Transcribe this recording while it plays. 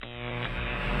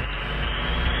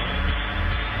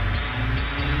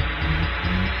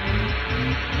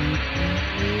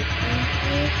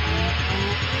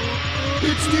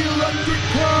the electric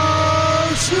car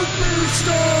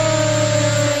superstar!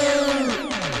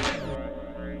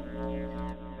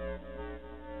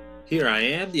 Here I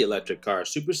am, the electric car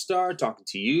superstar, talking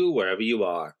to you wherever you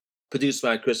are. Produced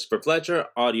by Christopher Fletcher,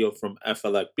 audio from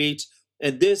FLX Beats,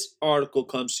 and this article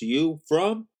comes to you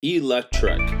from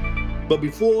Electric. But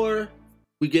before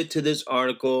we get to this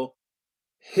article,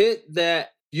 hit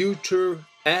that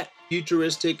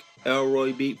futuristic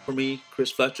Elroy beat for me,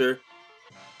 Chris Fletcher.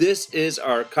 This is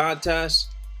our contest.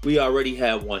 We already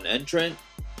have one entrant.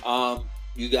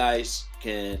 You guys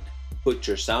can put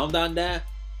your sound on that.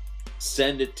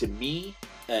 Send it to me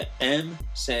at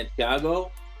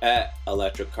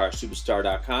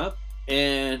msantiago@electriccarsuperstar.com.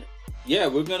 And yeah,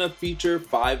 we're gonna feature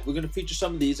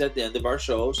some of these at the end of our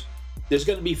shows. There's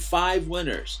gonna be 5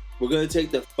 winners. We're gonna take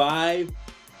the 5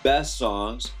 best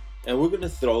songs and we're gonna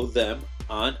throw them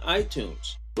on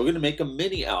iTunes. We're gonna make a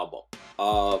mini album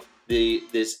of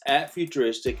this at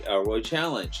Futuristic Elroy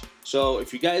Challenge. So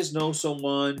if you guys know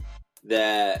someone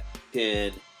that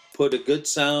can put a good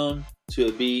sound to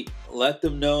a beat, let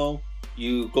them know.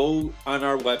 You go on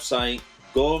our website,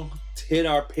 go hit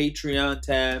our Patreon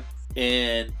tab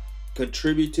and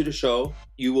contribute to the show.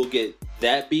 You will get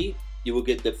that beat. You will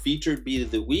get the featured beat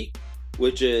of the week,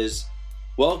 which is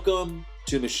Welcome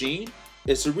to Machine.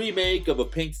 It's a remake of a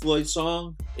Pink Floyd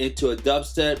song into a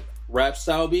dubstep rap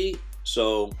style beat.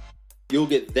 So you'll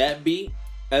get that beat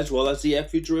as well as the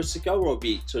Futuristic Elroy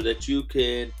beat so that you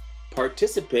can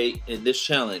participate in this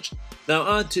challenge. Now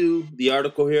on to the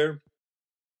article here.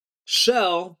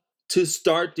 Shell to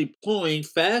start deploying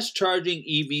fast charging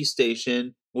EV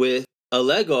station with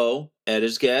Allego at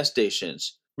its gas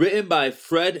stations. Written by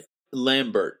Fred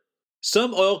Lambert.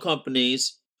 Some oil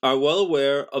companies are well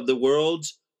aware of the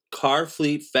world's car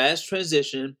fleet fast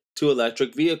transition to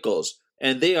electric vehicles,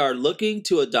 and they are looking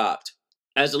to adopt.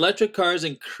 As electric cars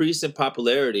increase in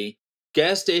popularity,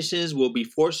 gas stations will be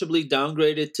forcibly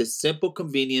downgraded to simple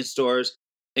convenience stores,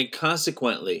 and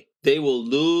consequently, they will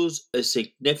lose a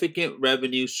significant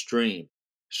revenue stream.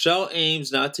 Shell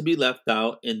aims not to be left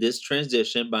out in this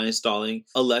transition by installing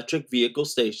electric vehicle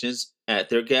stations at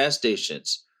their gas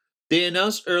stations. They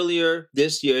announced earlier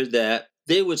this year that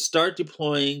they would start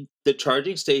deploying the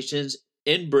charging stations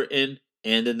in Britain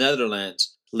and the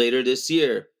Netherlands later this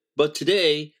year. But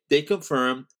today, they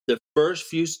confirmed the first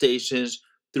few stations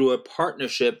through a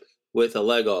partnership with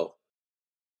Allego.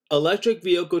 Electric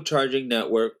Vehicle Charging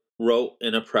Network wrote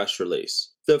in a press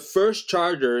release. The first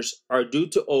chargers are due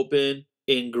to open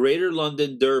in Greater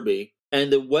London Derby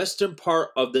and the western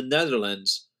part of the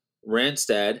Netherlands,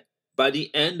 Randstad, by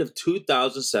the end of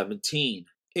 2017.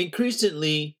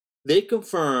 Increasingly, they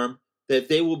confirm that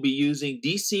they will be using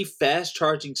DC fast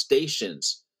charging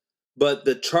stations, but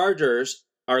the chargers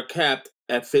are capped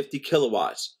at 50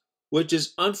 kilowatts, which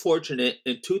is unfortunate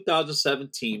in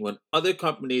 2017 when other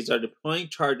companies are deploying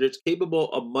chargers capable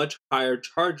of much higher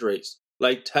charge rates,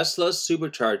 like Tesla's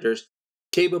superchargers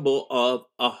capable of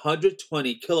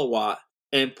 120 kilowatt,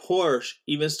 and Porsche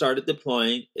even started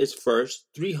deploying its first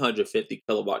 350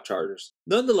 kilowatt chargers.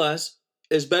 Nonetheless,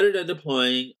 it's better than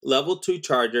deploying level 2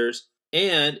 chargers,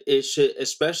 and it should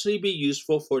especially be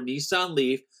useful for Nissan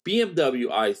Leaf, BMW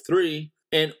i3,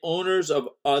 and owners of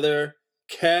other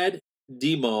CAD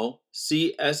Demo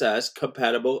CSS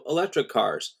compatible electric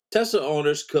cars. Tesla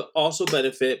owners could also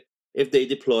benefit if they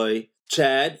deploy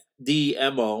CHAD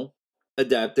DMO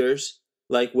adapters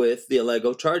like with the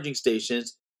Allego charging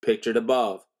stations pictured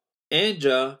above.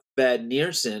 Anja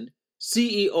Badniersen,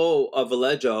 CEO of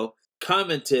Allego,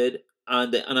 commented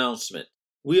on the announcement.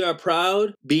 We are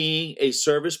proud being a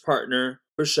service partner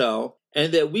for Shell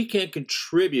and that we can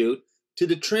contribute to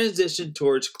the transition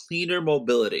towards cleaner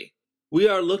mobility. We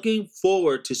are looking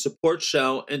forward to support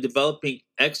Shell in developing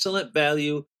excellent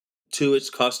value to its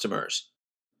customers.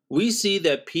 We see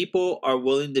that people are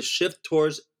willing to shift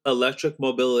towards electric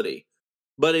mobility,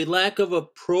 but a lack of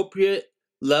appropriate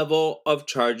level of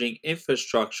charging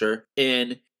infrastructure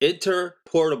and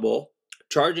interportable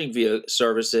charging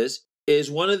services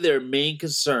is one of their main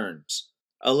concerns.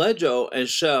 Allego and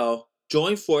Shell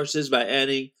joined forces by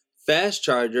adding fast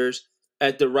chargers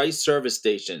at the right service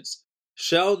stations.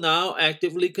 Shell now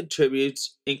actively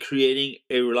contributes in creating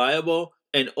a reliable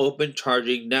and open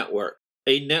charging network,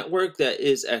 a network that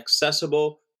is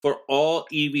accessible for all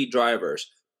EV drivers,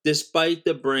 despite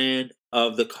the brand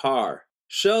of the car.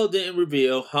 Shell didn't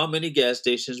reveal how many gas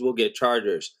stations will get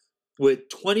chargers. With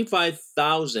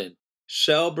 25,000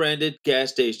 Shell-branded gas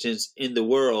stations in the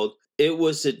world, it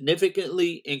would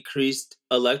significantly increase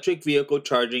electric vehicle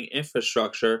charging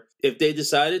infrastructure if they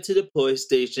decided to deploy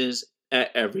stations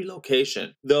at every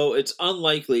location, though it's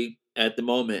unlikely at the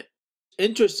moment.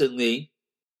 Interestingly,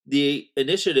 The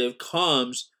initiative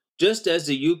comes just as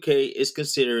the UK is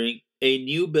considering a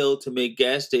new bill to make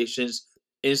gas stations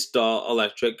install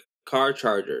electric car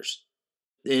chargers.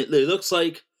 It looks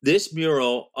like this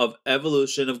mural of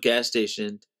evolution of gas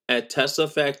stations at Tesla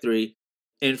factory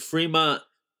in Fremont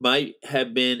might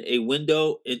have been a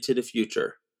window into the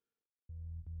future.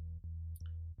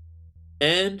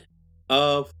 End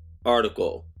of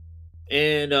article.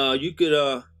 And you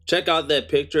could check out that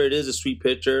picture. It is a sweet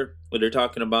picture where they're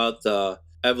talking about the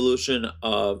evolution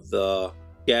of the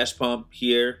gas pump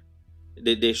here.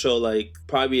 They show like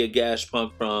probably a gas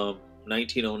pump from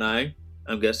 1909.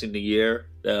 I'm guessing the year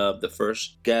of the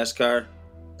first gas car,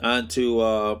 onto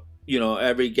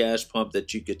every gas pump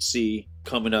that you could see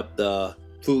coming up the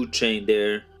food chain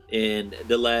there, and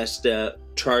the last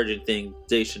charging thing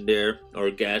station there,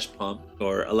 or gas pump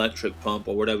or electric pump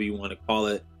or whatever you want to call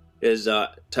it, is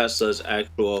Tesla's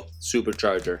actual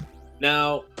supercharger.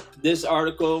 Now, this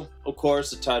article, of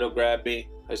course, the title grabbed me.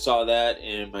 I saw that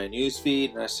in my news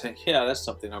feed, and I said, yeah, that's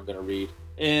something I'm going to read.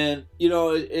 And,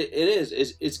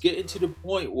 it's getting to the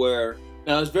point where,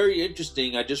 now it's very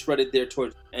interesting, I just read it there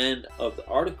towards the end of the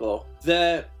article,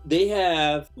 that they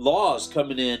have laws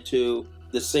coming into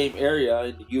the same area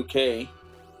in the UK,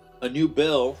 a new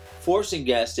bill forcing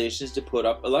gas stations to put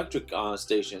up electric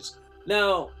stations.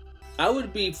 Now, I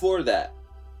would be for that.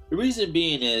 The reason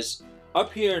being is,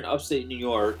 up here in upstate New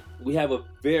York, we have a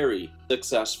very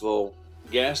successful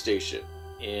gas station,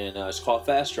 and it's called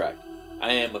Fast Track.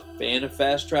 I am a fan of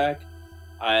Fast Track.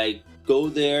 I go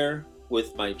there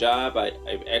with my job. I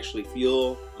actually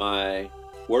fuel my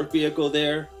work vehicle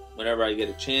there whenever I get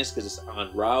a chance because it's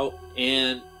en route.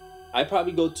 And I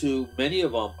probably go to many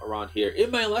of them around here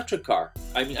in my electric car.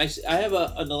 I mean, I have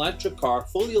an electric car,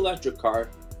 fully electric car.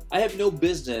 I have no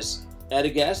business at a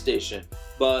gas station,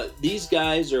 but these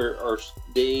guys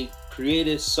they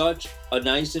created such a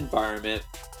nice environment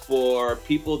for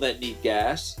people that need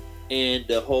gas and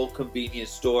the whole convenience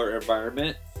store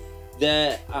environment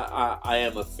that I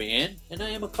am a fan and I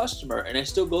am a customer, and I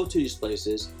still go to these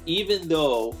places even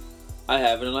though I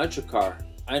have an electric car.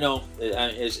 I know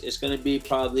it's going to be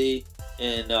probably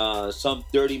in some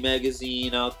dirty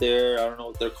magazine out there. I don't know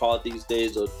what they're called these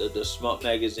days, the smut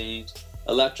magazines.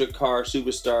 Electric car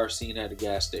superstar seen at a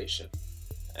gas station.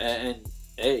 And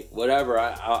hey, whatever,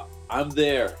 I'm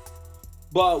there.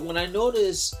 But when I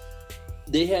notice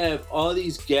they have all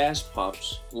these gas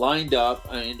pumps lined up,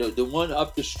 I mean, the one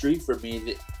up the street from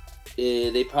me,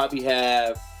 they probably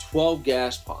have 12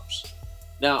 gas pumps.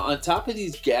 Now, on top of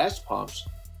these gas pumps,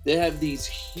 they have these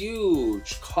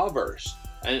huge covers.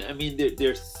 I mean,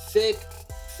 they're thick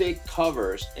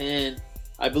covers, and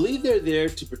I believe they're there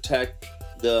to protect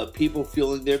the people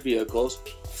fueling their vehicles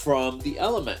from the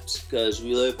elements, because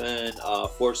we live in a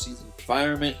four-season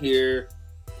environment here,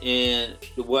 and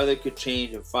the weather could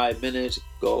change in 5 minutes,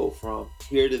 go from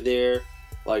here to there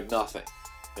like nothing.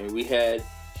 I mean, we had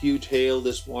huge hail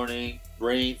this morning,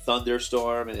 rain,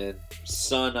 thunderstorm, and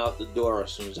sun out the door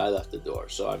as soon as I left the door.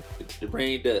 So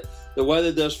the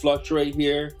weather does fluctuate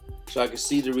here, so I can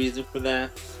see the reason for that.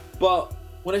 But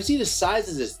when I see the size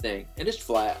of this thing, and it's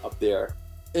flat up there,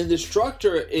 and the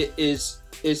structure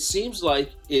it seems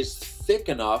like is thick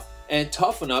enough and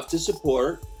tough enough to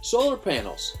support solar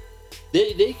panels.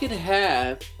 They can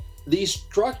have these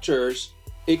structures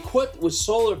equipped with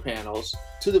solar panels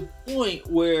to the point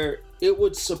where it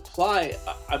would supply,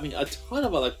 a ton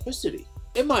of electricity,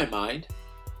 in my mind.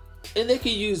 And they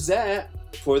can use that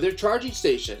for their charging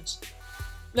stations.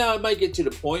 Now, it might get to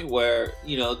the point where,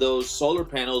 those solar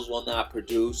panels will not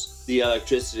produce the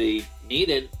electricity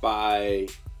needed by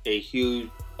a huge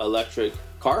electric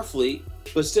car fleet,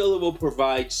 but still it will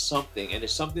provide something, and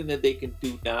it's something that they can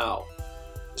do now.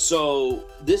 So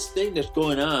this thing that's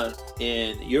going on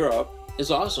in Europe is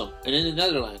awesome, and in the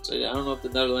Netherlands. I don't know if the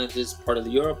Netherlands is part of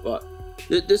Europe, but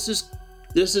this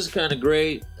is kind of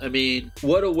great. I mean,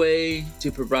 what a way to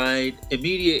provide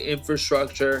immediate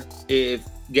infrastructure if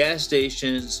gas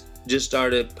stations just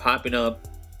started popping up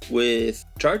with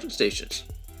charging stations.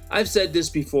 I've said this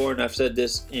before, and I've said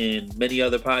this in many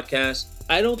other podcasts.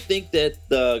 I don't think that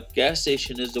the gas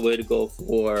station is the way to go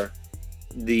for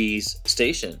these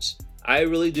stations. I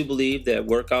really do believe that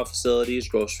workout facilities,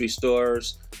 grocery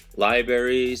stores,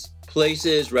 libraries,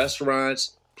 places,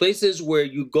 restaurants, places where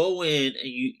you go in and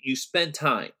you spend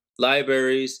time.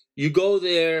 Libraries, you go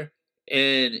there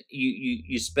and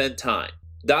you spend time.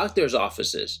 Doctors'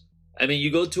 offices. I mean,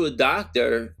 you go to a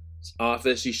doctor's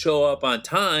office, you show up on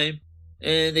time,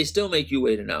 and they still make you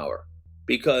wait an hour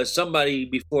because somebody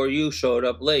before you showed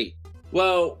up late.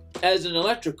 Well, as an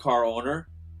electric car owner,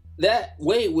 that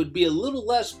wait would be a little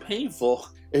less painful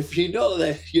if you know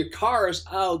that your car is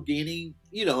out gaining,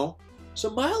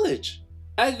 some mileage.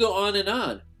 I could go on and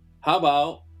on. How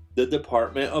about the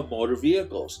Department of Motor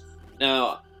Vehicles?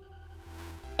 Now,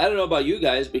 I don't know about you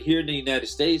guys, but here in the United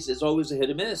States, it's always a hit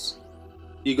or miss.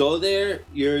 You go there,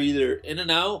 you're either in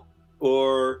and out,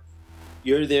 or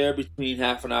you're there between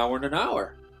half an hour and an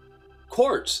hour.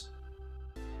 Courts.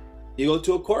 You go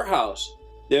to a courthouse.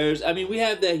 We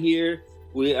have that here.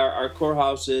 Our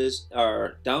courthouses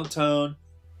are downtown,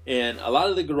 and a lot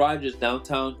of the garages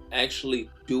downtown actually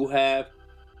do have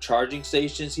charging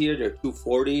stations here. They're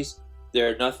 240s.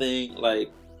 They're nothing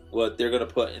like what they're going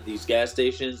to put in these gas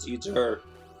stations. These are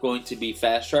going to be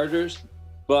fast chargers.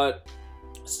 But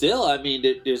still,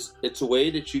 it's a way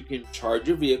that you can charge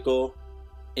your vehicle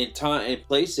in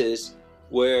places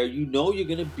where you know you're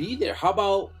going to be there. How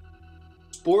about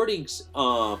sporting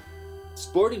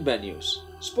venues,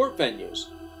 sport venues,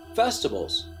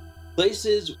 festivals,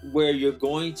 places where you're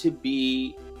going to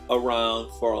be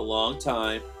around for a long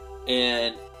time,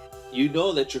 and you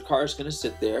know that your car is going to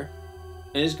sit there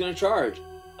and it's going to charge.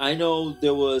 I know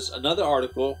there was another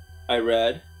article I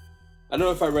read. I don't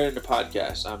know if I read it in the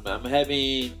podcast. I'm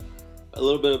having a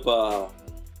little bit of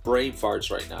brain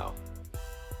farts right now.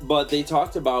 But they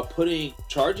talked about putting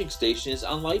charging stations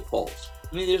on light poles.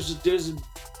 I mean, there's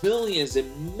millions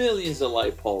and millions of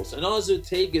light poles, and all it would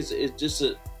take is just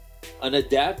an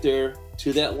adapter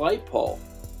to that light pole.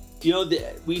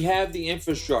 We have the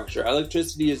infrastructure.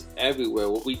 Electricity is everywhere.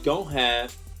 What we don't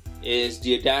have is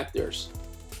the adapters.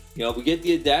 We get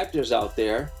the adapters out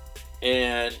there,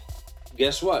 and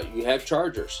guess what? You have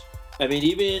chargers.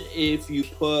 Even if you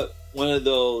put one of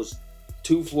those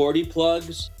 240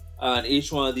 plugs on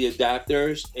each one of the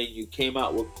adapters, and you came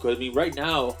out with, right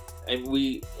now, and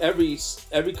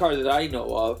every car that I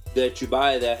know of that you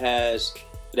buy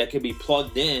that can be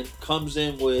plugged in comes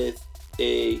in with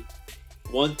a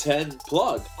 110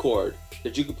 plug cord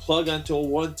that you can plug onto a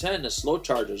 110, a slow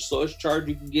charger, the slowest charge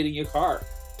you can get in your car.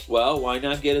 Well, why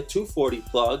not get a 240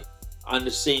 plug on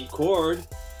the same cord,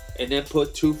 and then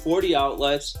put 240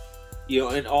 outlets,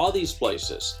 in all these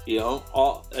places,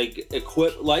 all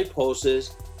equip light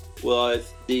posts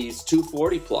with these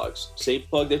 240 plugs. Same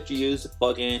plug that you use to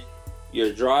plug in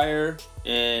your dryer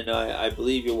and I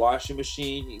believe your washing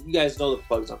machine. You guys know the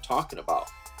plugs I'm talking about.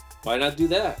 Why not do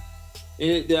that?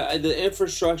 The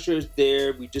infrastructure is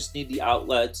there. We just need the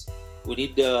outlets. We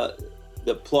need the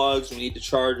plugs. We need the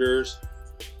chargers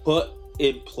put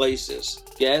in places.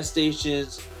 Gas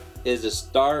stations is a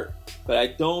start, but I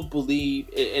don't believe,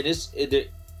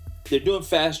 they're doing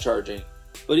fast charging.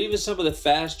 But even some of the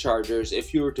fast chargers,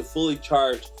 if you were to fully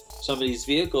charge some of these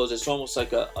vehicles, it's almost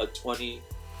like a 20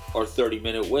 or 30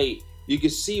 minute wait. You can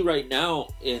see right now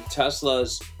in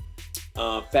Tesla's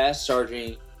fast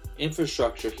charging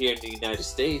infrastructure here in the United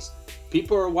States,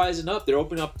 people are wising up. They're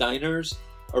opening up diners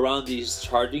around these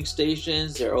charging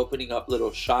stations. They're opening up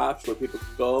little shops where people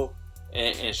can go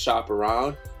and shop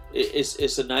around.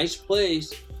 It's a nice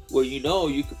place where you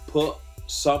can put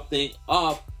something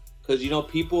up, because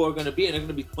people are going to be, and they're going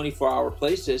to be 24-hour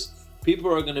places.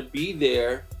 People are going to be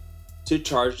there to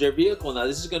charge their vehicle. Now,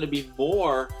 this is going to be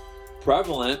more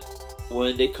prevalent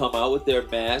when they come out with their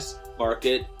mass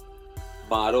market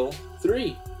Model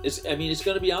 3. It's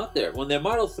going to be out there. When their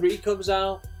Model 3 comes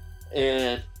out,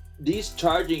 and these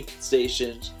charging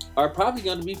stations are probably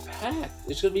going to be packed.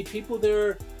 There's going to be people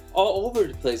there all over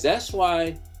the place. That's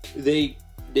why they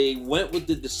went with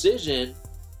the decision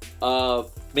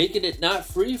of making it not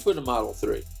free for the Model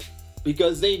 3,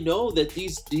 because they know that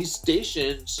these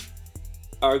stations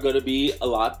are going to be a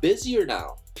lot busier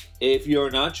now. If you're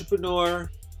an entrepreneur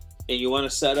and you want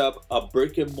to set up a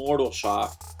brick and mortar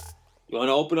shop, you want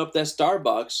to open up that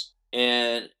Starbucks,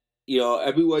 and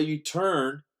everywhere you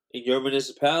turn in your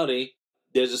municipality,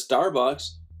 there's a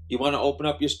Starbucks. You want to open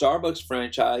up your Starbucks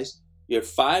franchise, your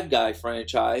Five Guy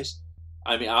franchise.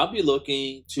 I'll be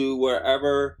looking to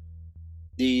wherever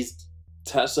these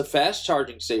Tesla fast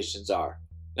charging stations are.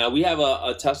 Now, we have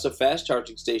a Tesla fast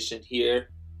charging station here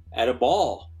at a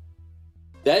mall.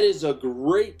 That is a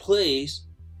great place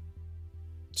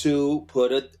to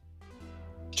put a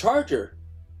charger,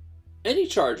 any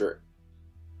charger,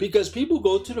 because people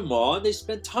go to the mall and they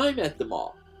spend time at the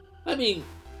mall.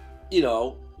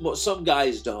 Some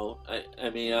guys don't.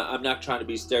 I'm not trying to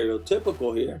be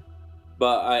stereotypical here,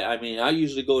 but I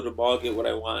usually go to the mall, get what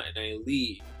I want, and I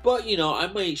leave. But I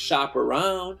might shop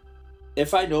around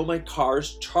if I know my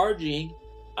car's charging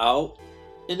out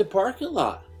in the parking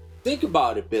lot. Think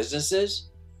about it, businesses.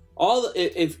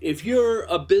 If you're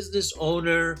a business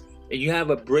owner and you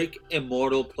have a brick and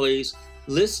mortar place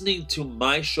listening to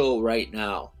my show right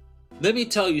now, let me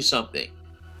tell you something.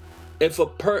 If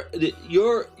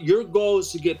your goal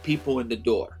is to get people in the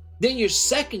door, then your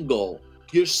second goal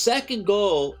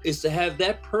is to have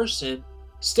that person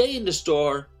stay in the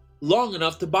store long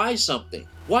enough to buy something.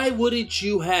 Why wouldn't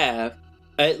you have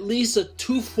at least a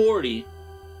 240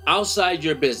 outside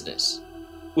your business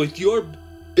with your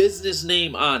business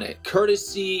name on it,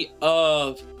 courtesy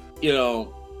of,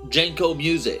 Genco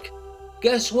Music?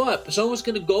 Guess what? Someone's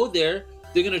going to go there.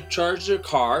 They're going to charge their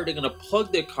car. They're going to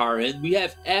plug their car in. We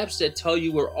have apps that tell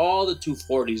you where all the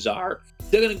 240s are.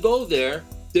 They're going to go there.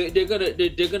 They're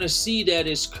going to see that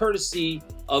it's courtesy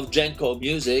of Genco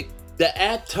Music. The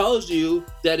app tells you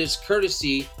that it's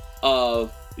courtesy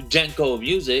of Genco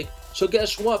Music. So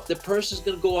guess what? The person's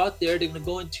going to go out there. They're going to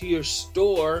go into your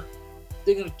store.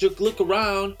 They're going to just look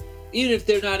around. Even if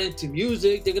they're not into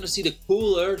music, they're going to see the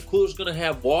cooler. The cooler's going to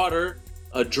have water,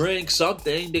 a drink,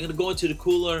 something. They're going to go into the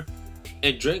cooler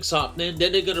and drink something.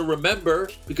 Then they're going to remember,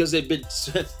 because they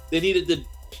needed to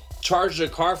charge their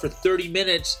car for 30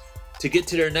 minutes to get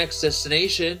to their next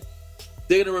destination.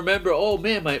 They're going to remember, oh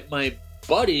man, my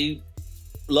buddy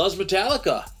loves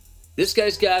Metallica. This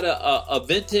guy's got a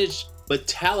vintage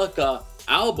Metallica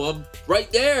album right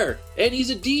there, and he's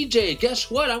a DJ. Guess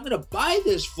what? I'm going to buy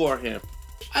this for him.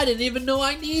 I didn't even know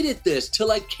I needed this till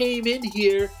I came in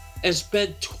here and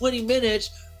spent 20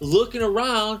 minutes looking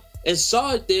around and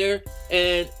saw it there,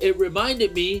 and it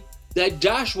reminded me that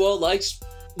Joshua likes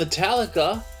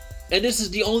Metallica, and this is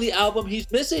the only album he's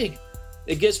missing.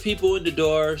 It gets people in the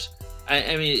doors.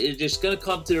 I mean, it's just gonna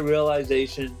come to the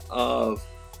realization of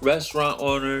restaurant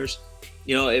owners.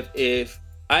 If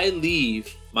I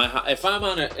leave if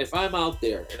I'm out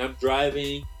there and I'm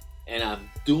driving and I'm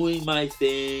doing my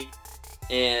thing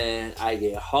and I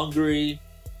get hungry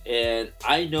and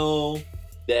I know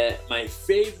that my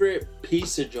favorite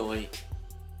pizza joint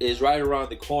is right around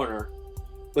the corner,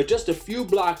 but just a few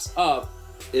blocks up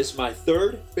is my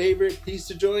third favorite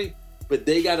pizza joint, but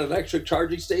they got an electric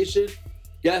charging station.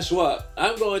 Guess what?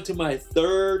 I'm going to my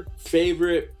third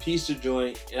favorite pizza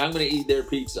joint and I'm going to eat their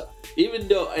pizza.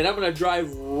 And I'm going to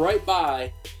drive right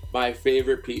by my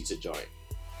favorite pizza joint.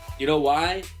 You know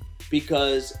why?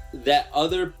 Because that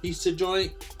other pizza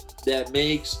joint that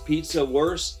makes pizza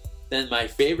worse than my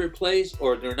favorite place,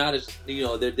 or they're not as,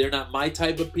 they're not my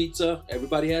type of pizza.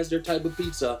 Everybody has their type of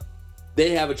pizza. They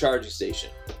have a charging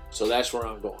station. So that's where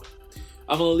I'm going.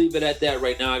 I'm going to leave it at that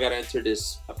right now. I got to enter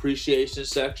this appreciation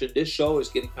section. This show is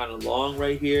getting kind of long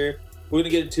right here. We're going to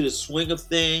get into the swing of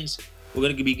things. We're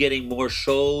going to be getting more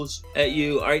shows at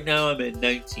you. Right now I'm at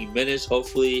 19 minutes,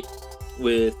 hopefully,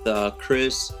 with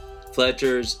Chris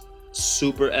Fletcher's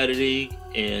super editing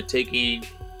and taking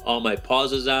all my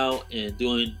pauses out and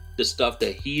doing the stuff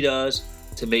that he does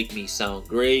to make me sound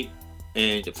great.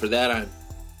 And for that, I'm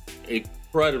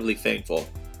incredibly thankful.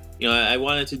 I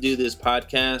wanted to do this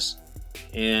podcast,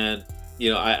 and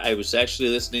I was actually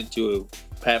listening to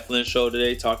a Pat Flynn show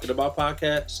today talking about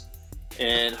podcasts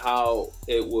and how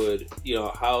it would,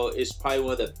 how it's probably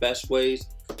one of the best ways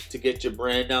to get your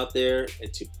brand out there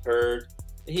and to be heard.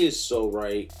 And he is so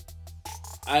right.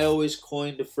 I always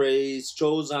coined the phrase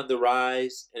 "shows on the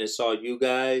rise," and it's all you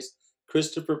guys.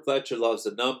 Christopher Fletcher loves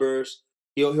the numbers.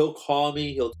 He'll call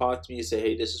me, he'll talk to me and say,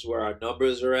 "Hey, this is where our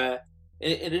numbers are at,"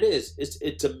 and it is.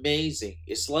 It's amazing.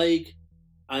 It's like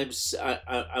I'm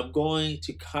going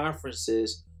to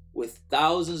conferences with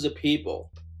thousands of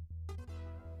people,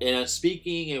 and I'm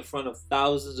speaking in front of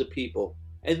thousands of people,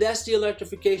 and that's the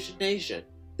Electrification Nation.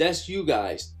 That's you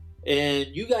guys, and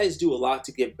you guys do a lot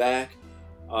to give back.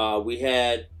 We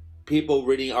had people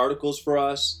reading articles for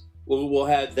us. We'll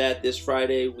have that this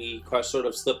Friday. We sort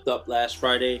of slipped up last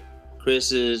Friday.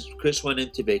 Chris went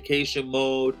into vacation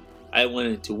mode. I went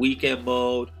into weekend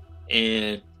mode,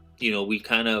 and we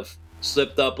kind of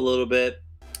slipped up a little bit,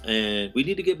 and we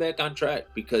need to get back on track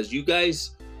because you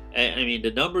guys,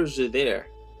 the numbers are there,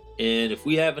 and if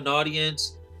we have an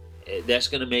audience, that's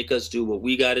going to make us do what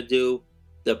we got to do.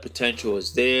 The potential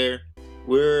is there.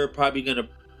 We're probably going to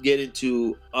get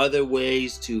into other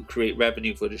ways to create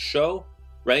revenue for the show.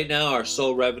 Right now, our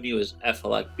sole revenue is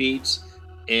FLX Beats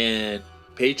and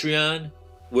Patreon.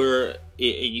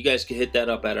 You guys can hit that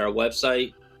up at our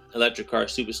website,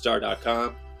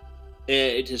 electriccarsuperstar.com.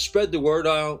 And to spread the word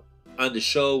out on the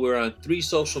show, we're on 3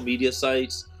 social media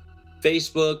sites: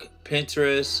 Facebook,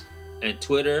 Pinterest, and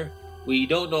Twitter. We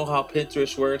don't know how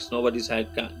Pinterest works. No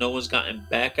one's gotten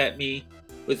back at me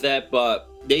with that, but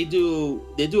they do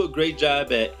a great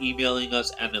job at emailing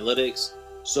us analytics.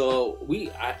 So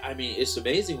it's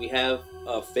amazing. We have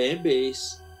a fan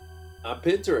base on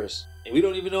Pinterest, and we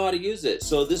don't even know how to use it.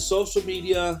 So this social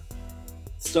media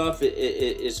stuff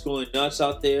is going nuts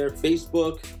out there.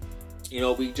 Facebook,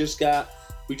 we just got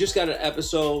We just got an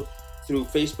episode through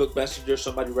Facebook Messenger.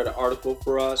 Somebody read an article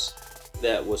for us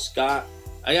that was Scott.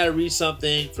 I gotta read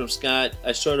something from Scott.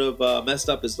 I sort of messed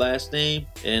up his last name,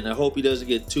 and I hope he doesn't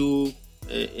get too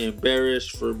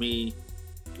embarrassed for me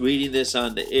reading this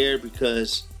on the air,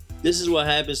 because this is what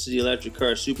happens to the electric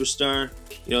car superstar.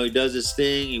 You know, he does his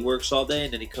thing, he works all day,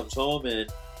 and then he comes home and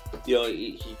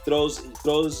he throws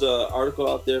an article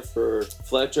out there for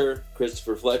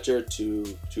Christopher Fletcher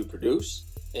to produce,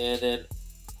 and then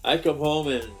I come home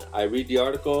and I read the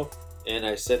article and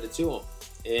I send it to him.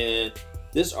 And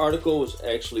this article was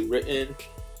actually written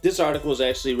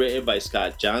by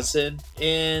Scott Johnson,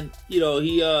 and he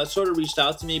sort of reached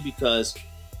out to me because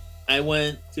I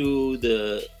went through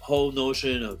the whole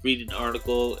notion of reading an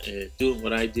article and doing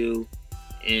what I do,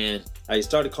 and I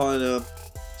started calling him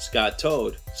Scott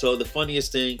Toad. So the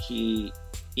funniest thing, he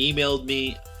emailed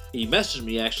me, he messaged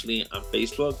me actually on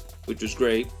Facebook, which was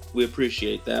great. We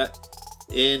appreciate that.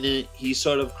 And he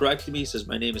sort of corrected me. He says,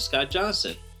 "My name is Scott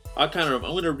Johnson." I'm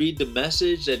going to read the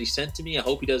message that he sent to me. I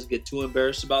hope he doesn't get too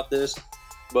embarrassed about this.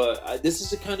 But this is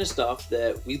the kind of stuff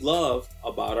that we love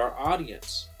about our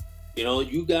audience. You know,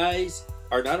 you guys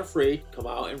are not afraid to come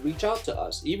out and reach out to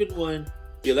us. Even when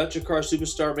the electric car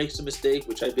superstar makes a mistake,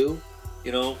 which I do,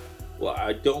 well,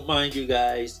 I don't mind you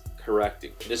guys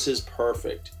correcting. This is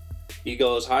perfect. He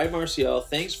goes, "Hi, Marcial.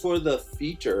 Thanks for the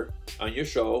feature on your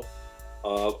show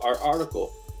of our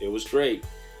article. It was great.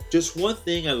 Just one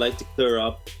thing I'd like to clear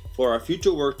up for our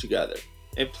future work together.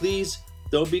 And please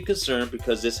don't be concerned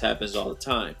because this happens all the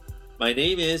time. My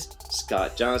name is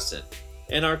Scott Johnson,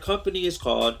 and our company is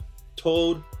called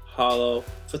Toad Hollow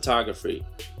Photography,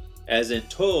 as in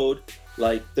toad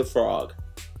like the frog.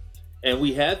 And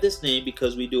we have this name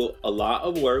because we do a lot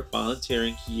of work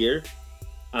volunteering here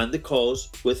on the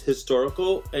coast with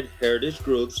historical and heritage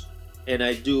groups, and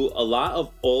I do a lot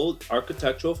of old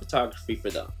architectural photography for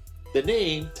them. The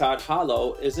name Todd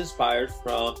Hollow is inspired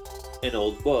from an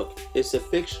old book. It's a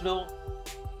fictional,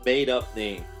 made-up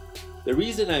name. The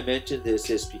reason I mention this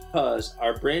is because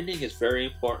our branding is very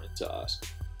important to us.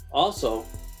 Also,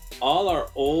 all our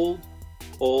old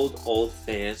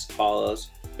fans call us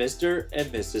Mr. and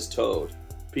Mrs. Toad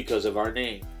because of our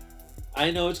name.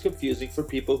 I know it's confusing for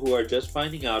people who are just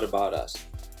finding out about us.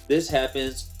 This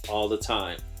happens all the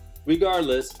time.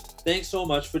 Regardless, thanks so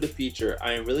much for the feature.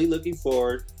 I am really looking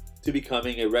forward to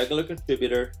becoming a regular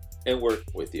contributor and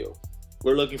working with you."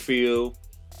 We're looking for you,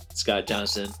 Scott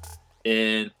Johnson,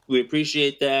 and we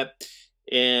appreciate that.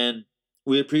 And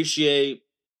we appreciate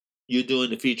you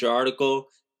doing the feature article,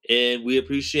 and we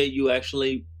appreciate you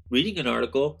actually reading an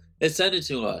article and sending it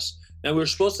to us. Now, we were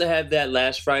supposed to have that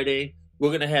last Friday. We're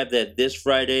going to have that this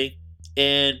Friday.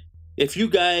 And if you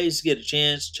guys get a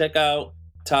chance, check out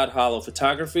Todd Hollow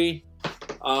Photography.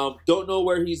 Don't know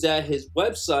where he's at. His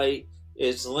website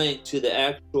is linked to the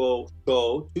actual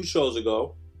show 2 shows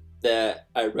ago that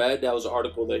I read. That was an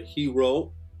article that he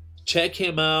wrote. Check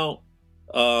him out.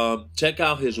 Check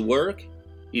out his work.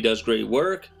 He does great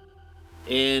work.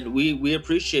 And we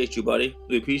appreciate you, buddy.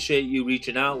 We appreciate you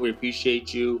reaching out. We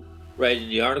appreciate you writing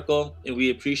the article. And we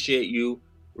appreciate you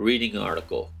reading the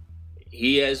article.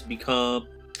 He has become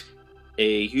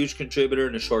a huge contributor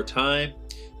in a short time.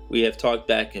 We have talked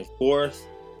back and forth.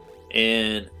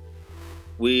 And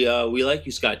we like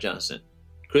you, Scott Johnson.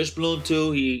 Chris Bloom,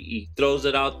 too, he throws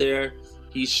it out there.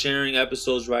 He's sharing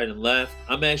episodes right and left.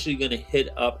 I'm actually going to hit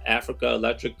up Africa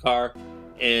Electric Car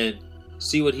and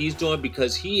see what he's doing,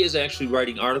 because he is actually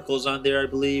writing articles on there, I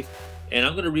believe. And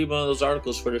I'm going to read one of those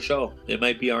articles for the show. It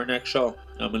might be our next show.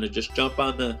 I'm going to just jump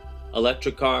on the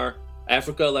electric car,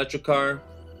 Africa Electric Car.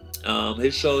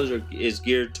 His shows is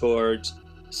geared towards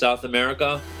South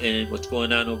America and what's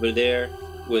going on over there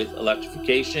with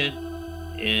electrification.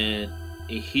 And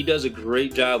he does a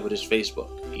great job with his Facebook.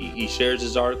 He shares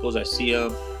his articles. I see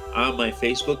him on my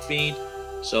Facebook feed.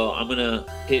 So I'm going to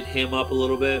hit him up a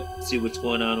little bit, see what's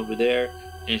going on over there,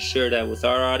 and share that with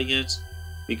our audience,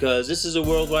 because this is a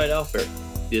worldwide effort.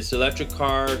 This electric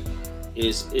car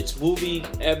it's moving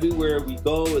everywhere we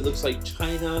go. It looks like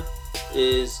China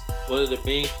is one of the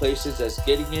main places that's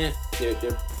getting it. They're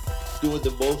doing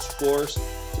the most force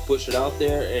to push it out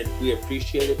there, and we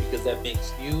appreciate it because that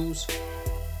makes news.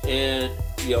 And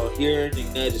here in the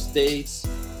United States,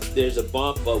 there's a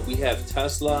bump, but we have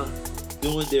Tesla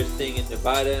doing their thing in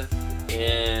Nevada,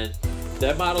 and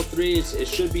that Model 3 it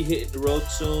should be hitting the road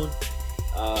soon.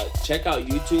 Check out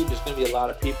YouTube. There's going to be a lot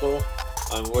of people.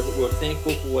 We're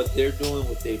thankful for what they're doing,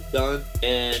 what they've done,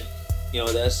 and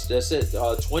that's it.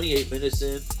 28 minutes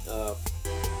in.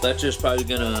 Fletcher's probably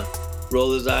gonna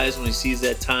roll his eyes when he sees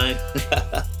that time.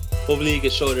 Hopefully he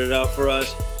can show it out for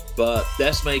us. But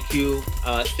that's my cue.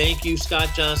 Thank you, Scott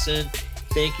Johnson.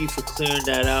 Thank you for clearing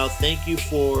that out. Thank you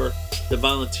for the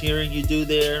volunteering you do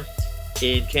there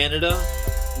in Canada.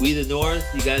 We the North,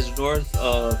 you guys are north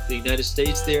of the United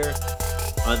States there.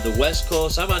 On the West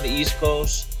Coast, I'm on the East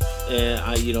Coast. And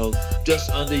I,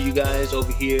 just under you guys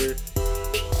over here,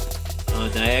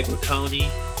 Niagara County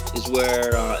is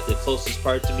where the closest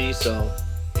part to me. So,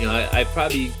 I've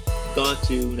probably gone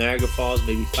to Niagara Falls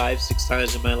maybe 5-6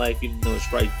 times in my life, even though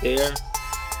it's right there,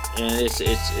 and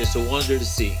it's a wonder to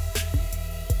see.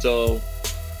 So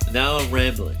now I'm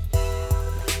rambling,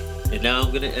 and now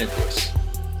I'm gonna end this.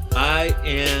 I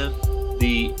am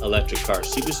the Electric Car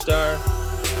Superstar.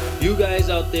 You guys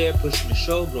out there pushing the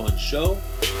show, growing the show,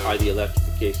 are the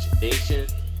Electrification Nation.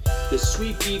 The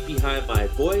sweet beat behind my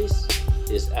voice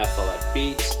is FLF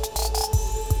Beats,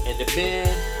 and the man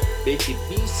making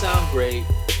me sound great,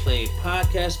 playing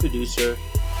podcast producer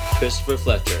Christopher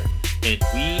Fletcher. And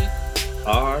we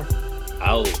are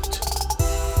out.